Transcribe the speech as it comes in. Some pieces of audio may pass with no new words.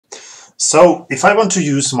So if I want to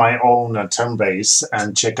use my own term base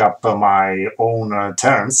and check up my own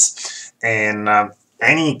terms in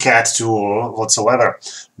any CAT tool whatsoever,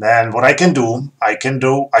 then what I can do, I can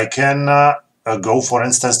go, for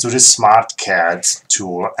instance, to this SmartCat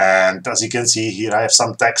tool, and as you can see here, I have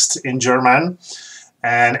some text in German,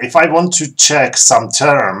 and if I want to check some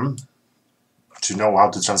term to know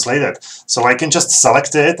how to translate it, so I can just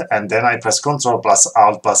select it, and then I press Ctrl plus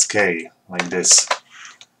Alt plus K like this.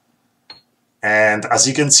 And as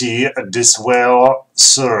you can see, this will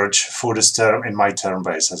search for this term in my term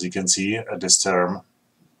base. As you can see, this term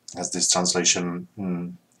has this translation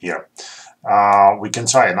here. We can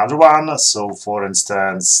try another one. So for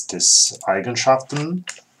instance, this Eigenschaften.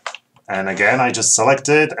 And again, I just select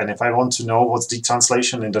it. And if I want to know what's the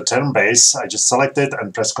translation in the term base, I just select it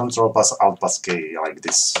and press Ctrl plus Alt plus K like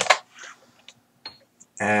this.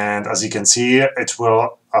 And as you can see, it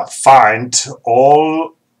will find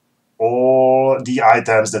all the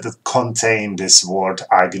items that contain this word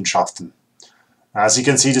Eigenschaften. As you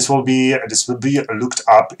can see, this will be looked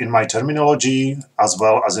up in my terminology as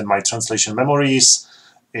well as in my translation memories,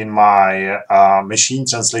 in my machine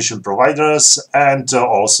translation providers, and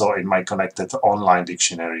also in my connected online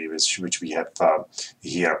dictionary, which we have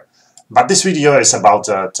here. But this video is about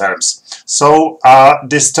terms. So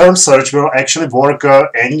this term search will actually work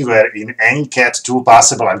anywhere in any CAT tool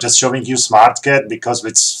possible. I'm just showing you SmartCat because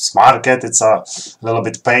with SmartCat it's a little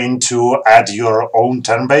bit pain to add your own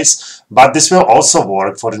term base. But this will also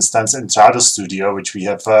work, for instance, in Trados Studio, which we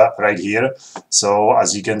have right here. So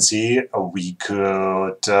as you can see, we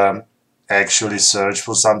could actually search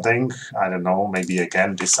for something. I don't know, maybe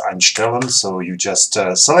again this Einstellen. So you just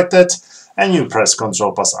select it, and you press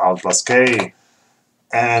Ctrl plus Alt plus K,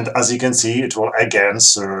 and as you can see, it will again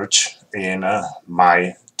search in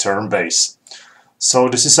my term base. So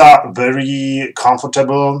this is a very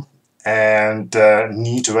comfortable and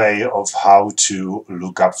neat way of how to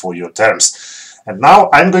look up for your terms. And now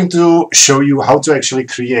I'm going to show you how to actually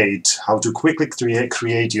quickly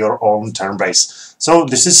create your own term base. So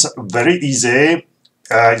this is very easy.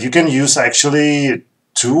 You can use actually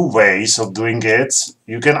two ways of doing it.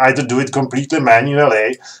 You can either do it completely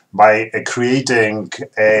manually by creating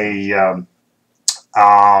a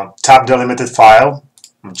tab delimited file,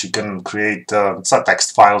 which you can create. It's a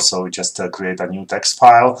text file, so just create a new text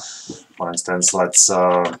file. For instance, let's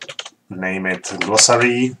name it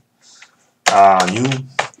glossary new,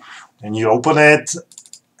 and you open it,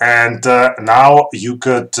 and now you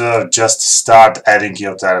could just start adding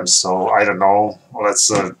your terms. So I don't know,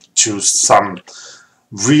 let's choose some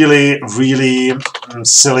really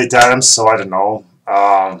silly terms. So I don't know,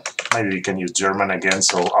 maybe we can use German again.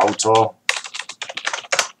 So Auto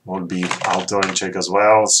will be Auto in Czech as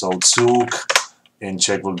well. So Zug in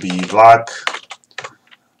Czech will be black,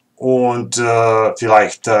 und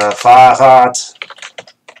vielleicht Fahrrad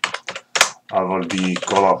will be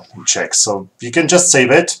color in Czech. So you can just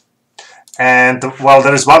save it. And well,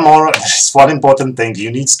 there is one important thing.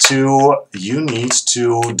 You need to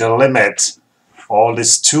delimit all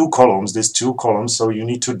these two columns, so you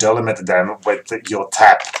need to delimit them with your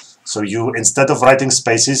tab. So you, instead of writing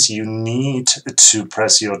spaces, you need to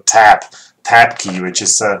press your tab key, which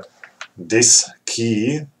is this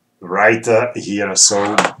key right here.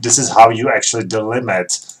 So this is how you actually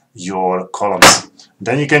delimit your columns.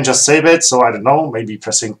 Then you can just save it. So I don't know, maybe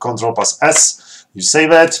pressing Ctrl plus S, you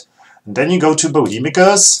save it, and then you go to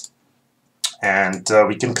Bohemicus. And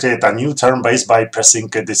we can create a new term base by pressing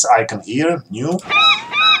this icon here, new,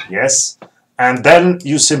 yes. And then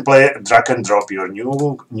you simply drag and drop your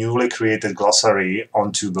newly created glossary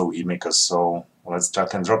onto Bohemicus. So let's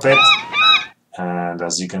drag and drop it. And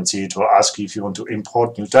as you can see, it will ask you if you want to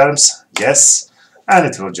import new terms, yes. And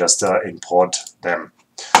it will just import them.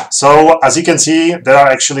 So as you can see, there are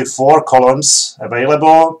actually 4 columns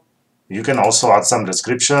available. You can also add some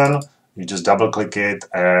description. You just double click it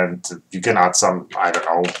and you can add some, I don't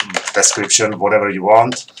know, description, whatever you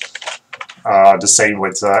want. The same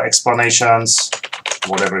with explanations,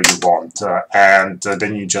 whatever you want. And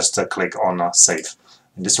then you just click on save.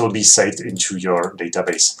 And this will be saved into your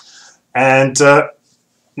database. And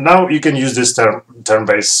now you can use this term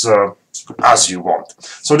base as you want.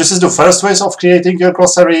 So this is the first way of creating your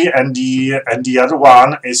glossary, and the other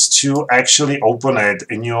one is to actually open it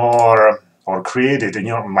in your, or create it in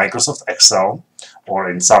your Microsoft Excel or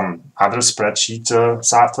in some other spreadsheet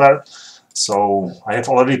software. So I have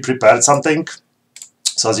already prepared something.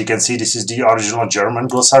 So as you can see, this is the original German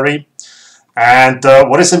glossary. And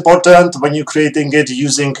what is important when you're creating it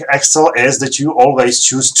using Excel is that you always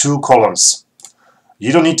choose 2 columns.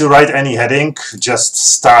 You don't need to write any heading, just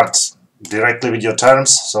start directly with your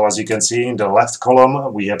terms. So as you can see, in the left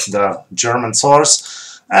column we have the German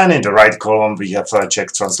source, and in the right column we have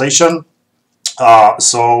Czech translation.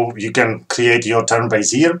 So you can create your term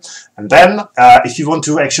base here, and then if you want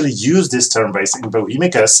to actually use this term base in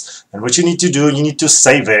Bohemicus, and what you need to do, you need to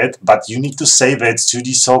save it, but you need to save it to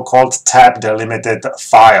the so-called tab delimited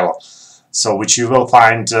file, so which you will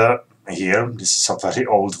find here. This is a very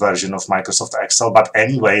old version of Microsoft Excel, but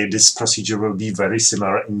anyway, this procedure will be very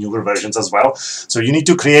similar in newer versions as well. So you need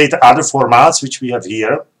to create other formats, which we have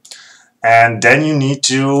here, and then you need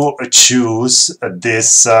to choose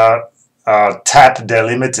this tab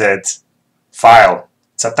delimited file.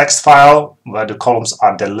 It's a text file where the columns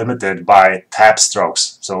are delimited by tab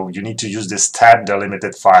strokes. So you need to use this tab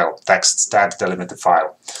delimited file, text tab delimited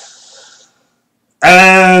file.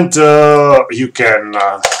 And you can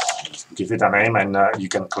give it a name, and you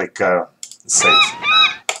can click save.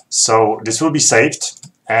 So this will be saved.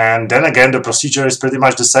 And then again, the procedure is pretty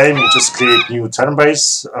much the same. You just create new term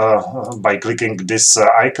base by clicking this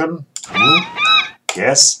icon. New.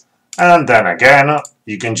 Yes. And then again,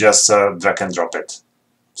 you can just drag and drop it.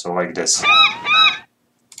 So like this.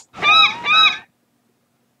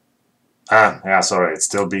 Yeah, sorry, it's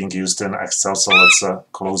still being used in Excel, so let's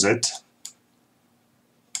close it.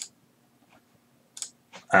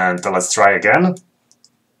 And let's try again.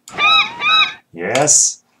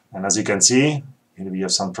 Yes, and as you can see, here we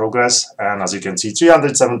have some progress. And as you can see,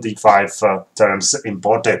 375 terms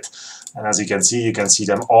imported. And as you can see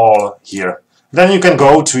them all here. Then you can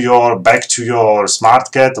go to back to your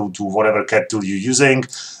SmartCat or to whatever CAT tool you're using,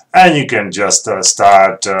 and you can just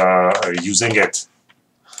start using it.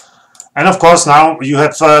 And of course, now you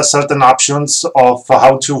have certain options of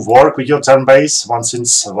how to work with your term base once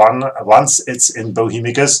it's in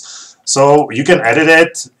Bohemicus. So you can edit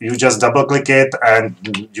it. You just double click it, and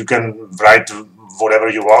you can write whatever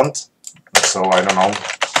you want. So I don't know,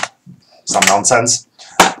 some nonsense.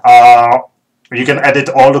 You can edit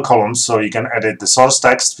all the columns, so you can edit the source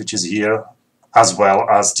text, which is here, as well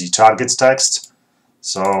as the target text.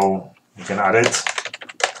 So you can add it.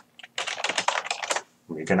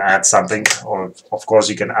 You can add something, or of course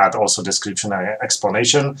you can add also description and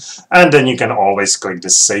explanation, and then you can always click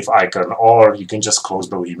this save icon, or you can just close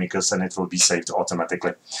Bohemicus and it will be saved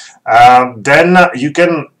automatically. Then you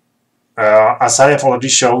can, as I have already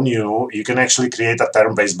shown you, you can actually create a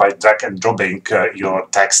term base by drag and dropping your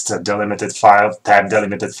text delimited file, tab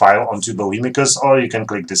delimited file onto Bohemicus, or you can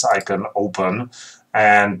click this icon open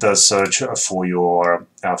and search for your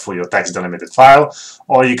text delimited file,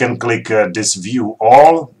 or you can click this view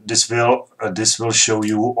all. This will show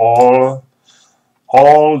you all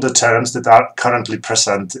the terms that are currently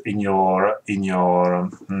present in your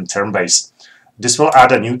term base. This will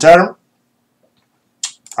add a new term.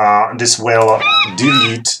 This will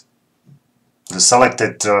delete the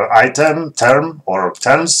selected term or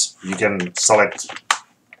terms. You can select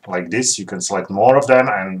like this, you can select more of them,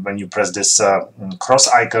 and when you press this cross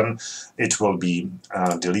icon, it will be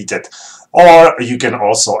deleted. Or you can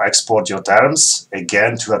also export your terms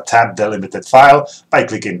again to a tab delimited file by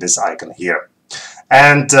clicking this icon here.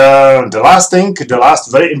 And the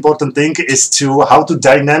last very important thing is how to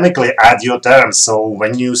dynamically add your terms. So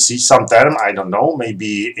when you see some term, I don't know,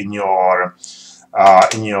 maybe in your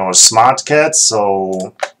SmartCat.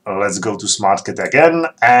 So let's go to SmartCat again,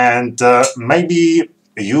 and maybe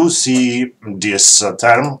you see this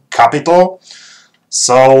term capital.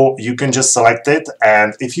 So you can just select it,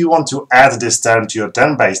 and if you want to add this term to your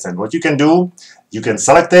term base, then what you can do, you can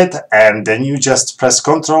select it, and then you just press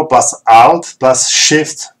Ctrl plus Alt plus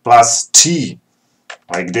Shift plus T,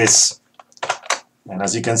 like this. And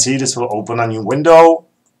as you can see, this will open a new window.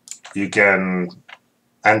 You can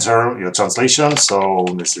enter your translation, so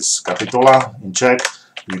this is Capitola in Czech.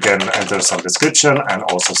 You can enter some description and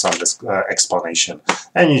also some explanation,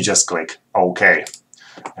 and you just click OK.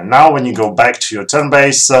 And now when you go back to your term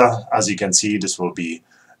base, as you can see, this will be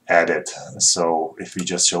added. So if we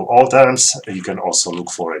just show all terms, you can also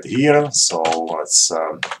look for it here. So let's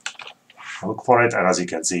look for it, and as you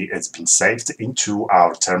can see, it's been saved into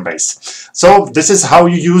our term base. So this is how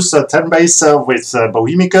you use term base with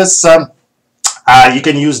Bohemicus. You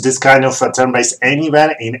can use this kind of term base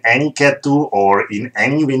anywhere, in any CAT tool or in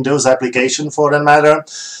any Windows application for that matter.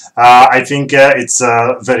 I think it's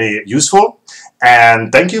very useful.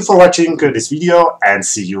 And thank you for watching this video, and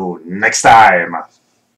see you next time.